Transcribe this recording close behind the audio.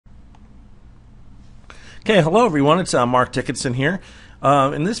Okay, hello everyone, it's Mark Dickinson here.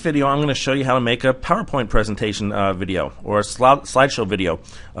 In this video I'm going to show you how to make a PowerPoint presentation video or a slideshow video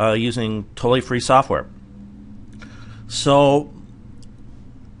using totally free software. So,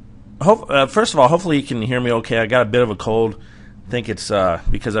 first of all, hopefully you can hear me okay. I got a bit of a cold. I think it's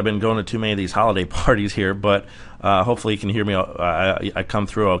because I've been going to too many of these holiday parties here, but hopefully you can hear me. I come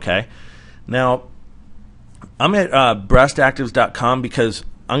through okay. Now, I'm at breastactives.com because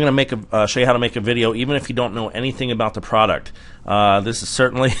I'm going to show you how to make a video even if you don't know anything about the product. This is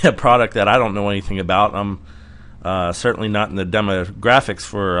certainly a product that I don't know anything about. I'm certainly not in the demographics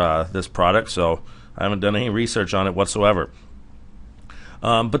for this product, so I haven't done any research on it whatsoever.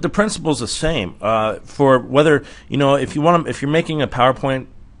 But the principle is the same. For whether if you're making a PowerPoint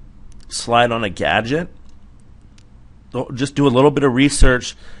slide on a gadget, just do a little bit of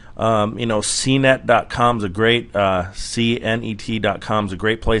research. CNET.com is a great CNET.com is a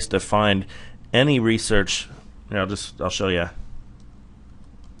great place to find any research. I'll show you.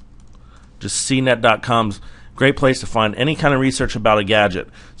 Just CNET.com's a great place to find any kind of research about a gadget.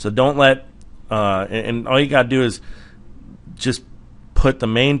 So don't let and all you got to do is just put the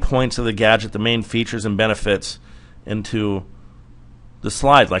main points of the gadget, the main features and benefits into the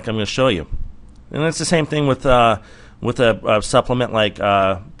slide, like I'm going to show you. And it's the same thing with a supplement like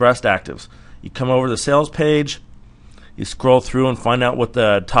Breast Actives. You come over to the sales page, you scroll through and find out what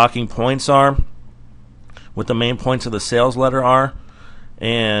the talking points are, what the main points of the sales letter are,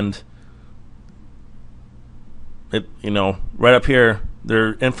 and right up here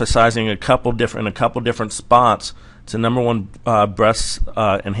they're emphasizing a couple different spots. It's the #1 breast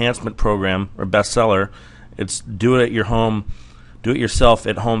enhancement program or bestseller. It's do it at your home. Do it yourself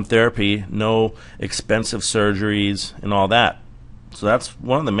at home therapy, no expensive surgeries and all that. So that's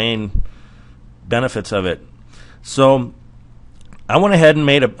one of the main benefits of it. So I went ahead and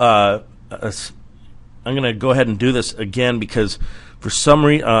made I'm going to go ahead and do this again because for some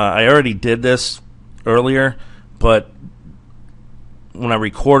reason I already did this earlier, but when I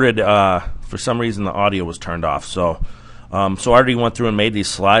recorded, for some reason the audio was turned off. So I already went through and made these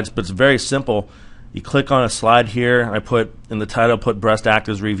slides, but it's very simple. You click on a slide here. I put in the title, put Breast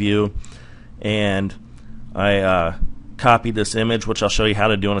Actives Review, and I copied this image, which I'll show you how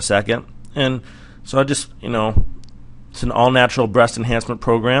to do in a second. And so I just, it's an all-natural breast enhancement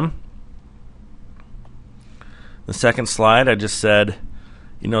program. The second slide, I just said,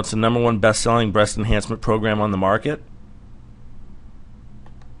 it's the #1 best-selling breast enhancement program on the market.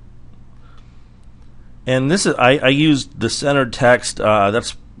 And this is I used the centered text.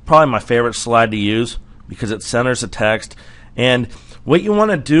 That's probably my favorite slide to use because it centers the text. And what you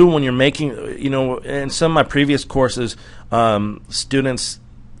want to do when you're making, in some of my previous courses, students,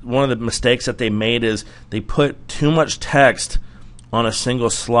 one of the mistakes that they made is they put too much text on a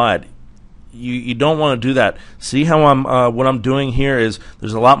single slide. You don't want to do that. See how what I'm doing here is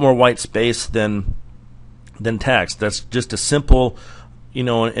there's a lot more white space than text. That's just a simple, in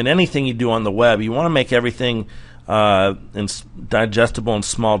anything you do on the web, you want to make everything digestible in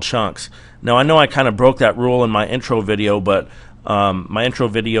small chunks. Now I know I kind of broke that rule in my intro video, but my intro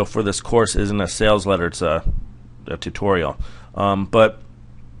video for this course isn't a sales letter; it's a tutorial. But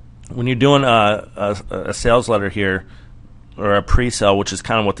when you're doing a sales letter here or a pre-sale, which is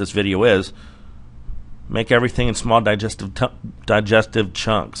kind of what this video is, make everything in small digestive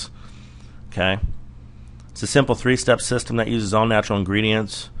chunks. Okay, it's a simple 3-step system that uses all natural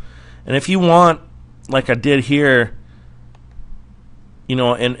ingredients. And if you want, like I did here, in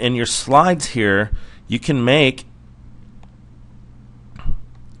your slides here, you can make,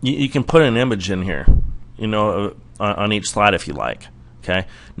 you can put an image in here, on each slide if you like. Okay.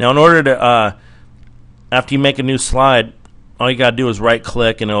 Now, in order to, after you make a new slide, all you got to do is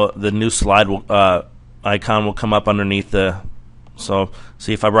right-click, and the new slide icon will come up underneath the. So,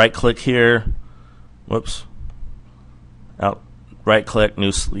 see if I right-click here, whoops, out. Right-click,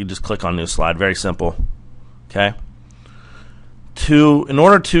 you just click on new slide. Very simple. Okay. In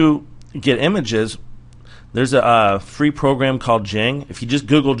order to get images, there's a free program called Jing. If you just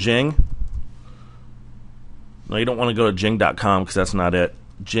Google Jing, no, you don't want to go to Jing.com because that's not it.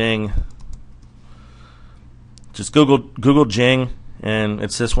 Jing. Just Google Jing, and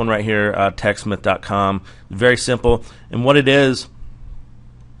it's this one right here, TechSmith.com. Very simple. And what it is,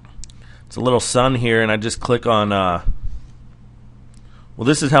 it's a little sun here, and I just click on. Well,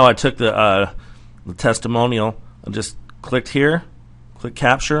 this is how I took the testimonial. I just clicked here, click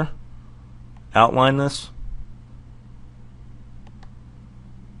capture, outline this,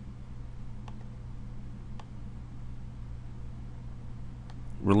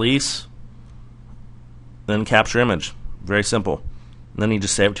 release, then capture image. Very simple. And then you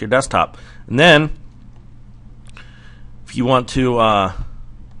just save it to your desktop. And then if you want to, well,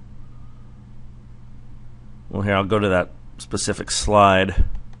 here, I'll go to that specific slide.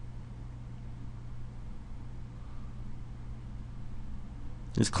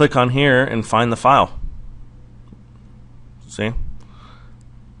 Just click on here and find the file. See?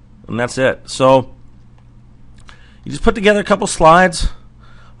 And that's it. So you just put together a couple slides.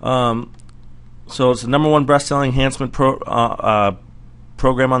 So it's the #1 breast-selling enhancement program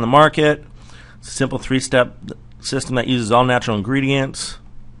on the market. It's a simple 3-step system that uses all natural ingredients.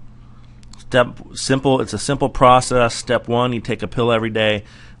 It's a simple process. Step 1, you take a pill every day.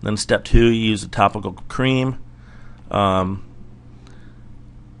 Then step 2, you use a topical cream. A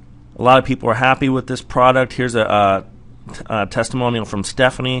lot of people are happy with this product. Here's a testimonial from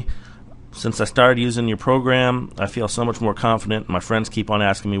Stephanie. Since I started using your program, I feel so much more confident. My friends keep on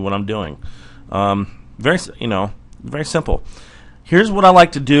asking me what I'm doing. Very simple. Here's what I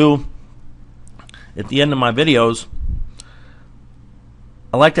like to do at the end of my videos.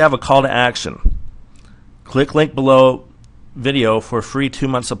 I like to have a call to action. Click link below video for a free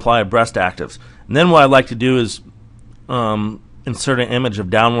 2-month supply of breast actives. And then what I like to do is insert an image of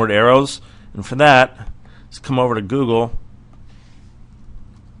downward arrows. And for that, just come over to Google.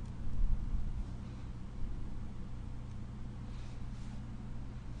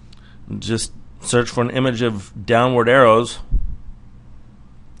 Just search for an image of downward arrows,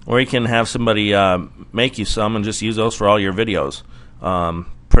 or you can have somebody make you some and just use those for all your videos.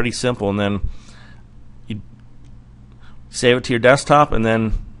 Pretty simple. And then you save it to your desktop and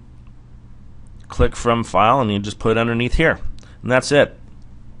then click from file and you just put it underneath here, and that's it.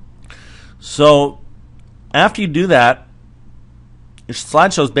 So after you do that, your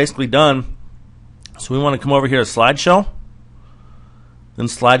slideshow is basically done. So we want to come over here to slideshow, then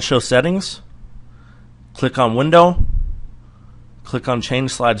slideshow settings, click on window, click on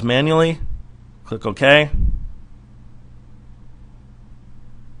change slides manually, click OK.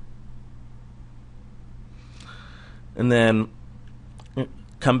 And then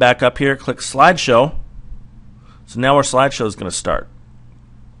come back up here, click slideshow. So now our slideshow is going to start.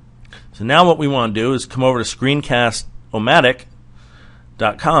 So now what we want to do is come over to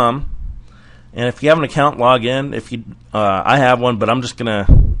screencast-o-matic.com, and if you have an account, log in. If you, I have one, but I'm just going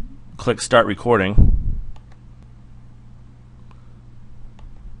to click start recording.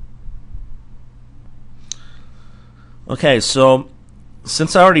 Okay, so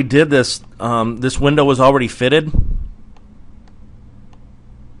since I already did this, this window was already fitted.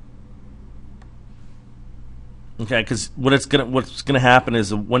 Okay, because what's gonna happen is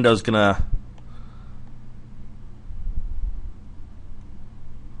the window's gonna.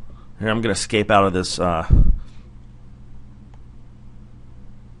 Here, I'm gonna escape out of this.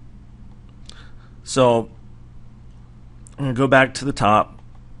 So I'm gonna go back to the top,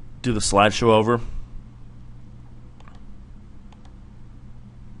 do the slideshow over.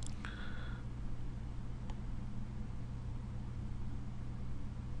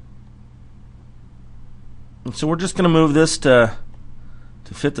 So we're just going to move this to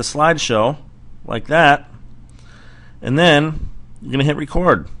fit the slideshow like that, and then you're going to hit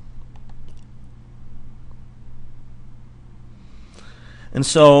record. And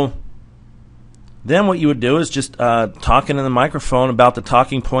so then what you would do is just talk into the microphone about the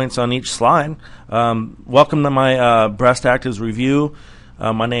talking points on each slide. Welcome to my Breast Actives review.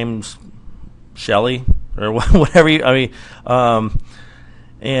 My name's Shelly, or whatever you, I mean.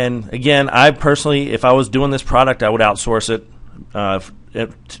 And again, I personally, if I was doing this product, I would outsource it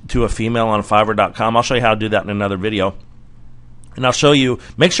to a female on Fiverr.com. I'll show you how to do that in another video. And I'll show you,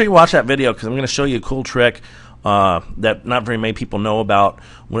 make sure you watch that video because I'm going to show you a cool trick that not very many people know about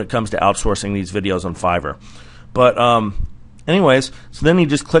when it comes to outsourcing these videos on Fiverr. But anyways, so then you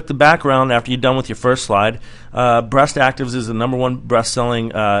just click the background after you're done with your first slide. Breast Actives is the #1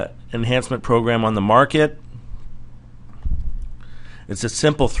 breast-selling enhancement program on the market. It's a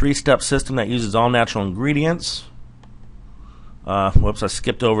simple 3-step system that uses all natural ingredients. Whoops, I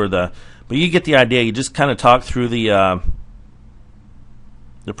skipped over but you get the idea. You just kind of talk through the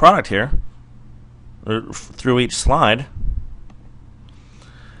product here, or through each slide.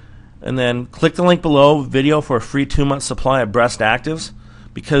 And then click the link below video for a free 2-month supply of Breast Actives,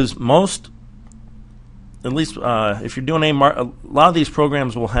 because most, at least if you're doing a lot of these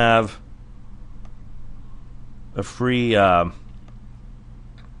programs will have a free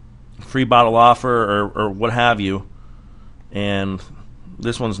bottle offer or what have you, and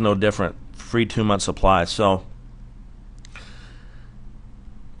this one's no different. Free 2-month supply. So,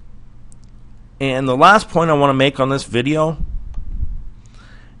 and the last point I want to make on this video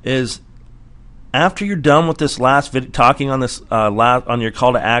is, after you're done with this last video, talking on this on your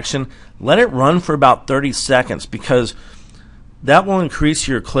call to action, let it run for about 30 seconds, because that will increase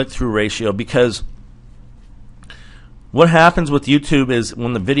your click-through ratio, because what happens with YouTube is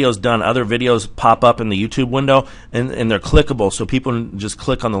when the video's done, other videos pop up in the YouTube window, and they're clickable, so people just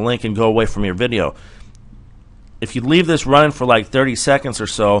click on the link and go away from your video. If you leave this running for like 30 seconds or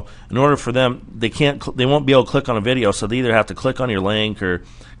so, in order for them, they won't be able to click on a video, so they either have to click on your link or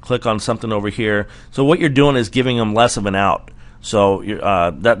click on something over here. So what you're doing is giving them less of an out. So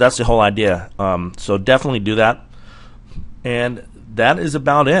that's the whole idea. So definitely do that. And that is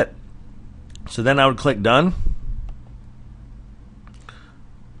about it. So then I would click done,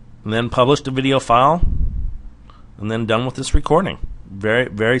 and then publish the video file, and then done with this recording. Very,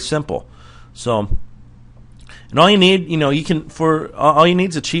 very simple. So, and all you need, all you need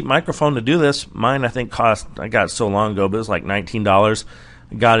is a cheap microphone to do this. Mine, I think, I got it so long ago, but it was like $19.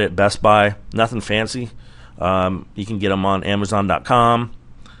 I got it at Best Buy. Nothing fancy. You can get them on Amazon.com.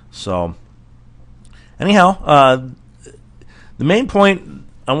 So, anyhow, the main point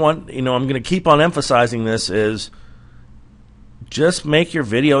I'm going to keep on emphasizing this is just make your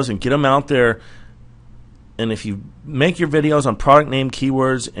videos and get them out there. And if you make your videos on product name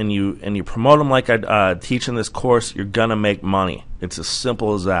keywords and you promote them like I teach in this course, you're gonna make money. It's as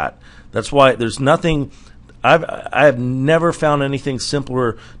simple as that. That's why there's nothing. I've never found anything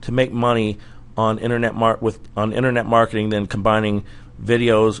simpler to make money on internet marketing than combining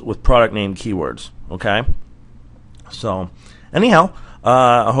videos with product name keywords. Okay. So anyhow,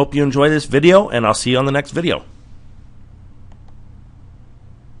 I hope you enjoy this video, and I'll see you on the next video.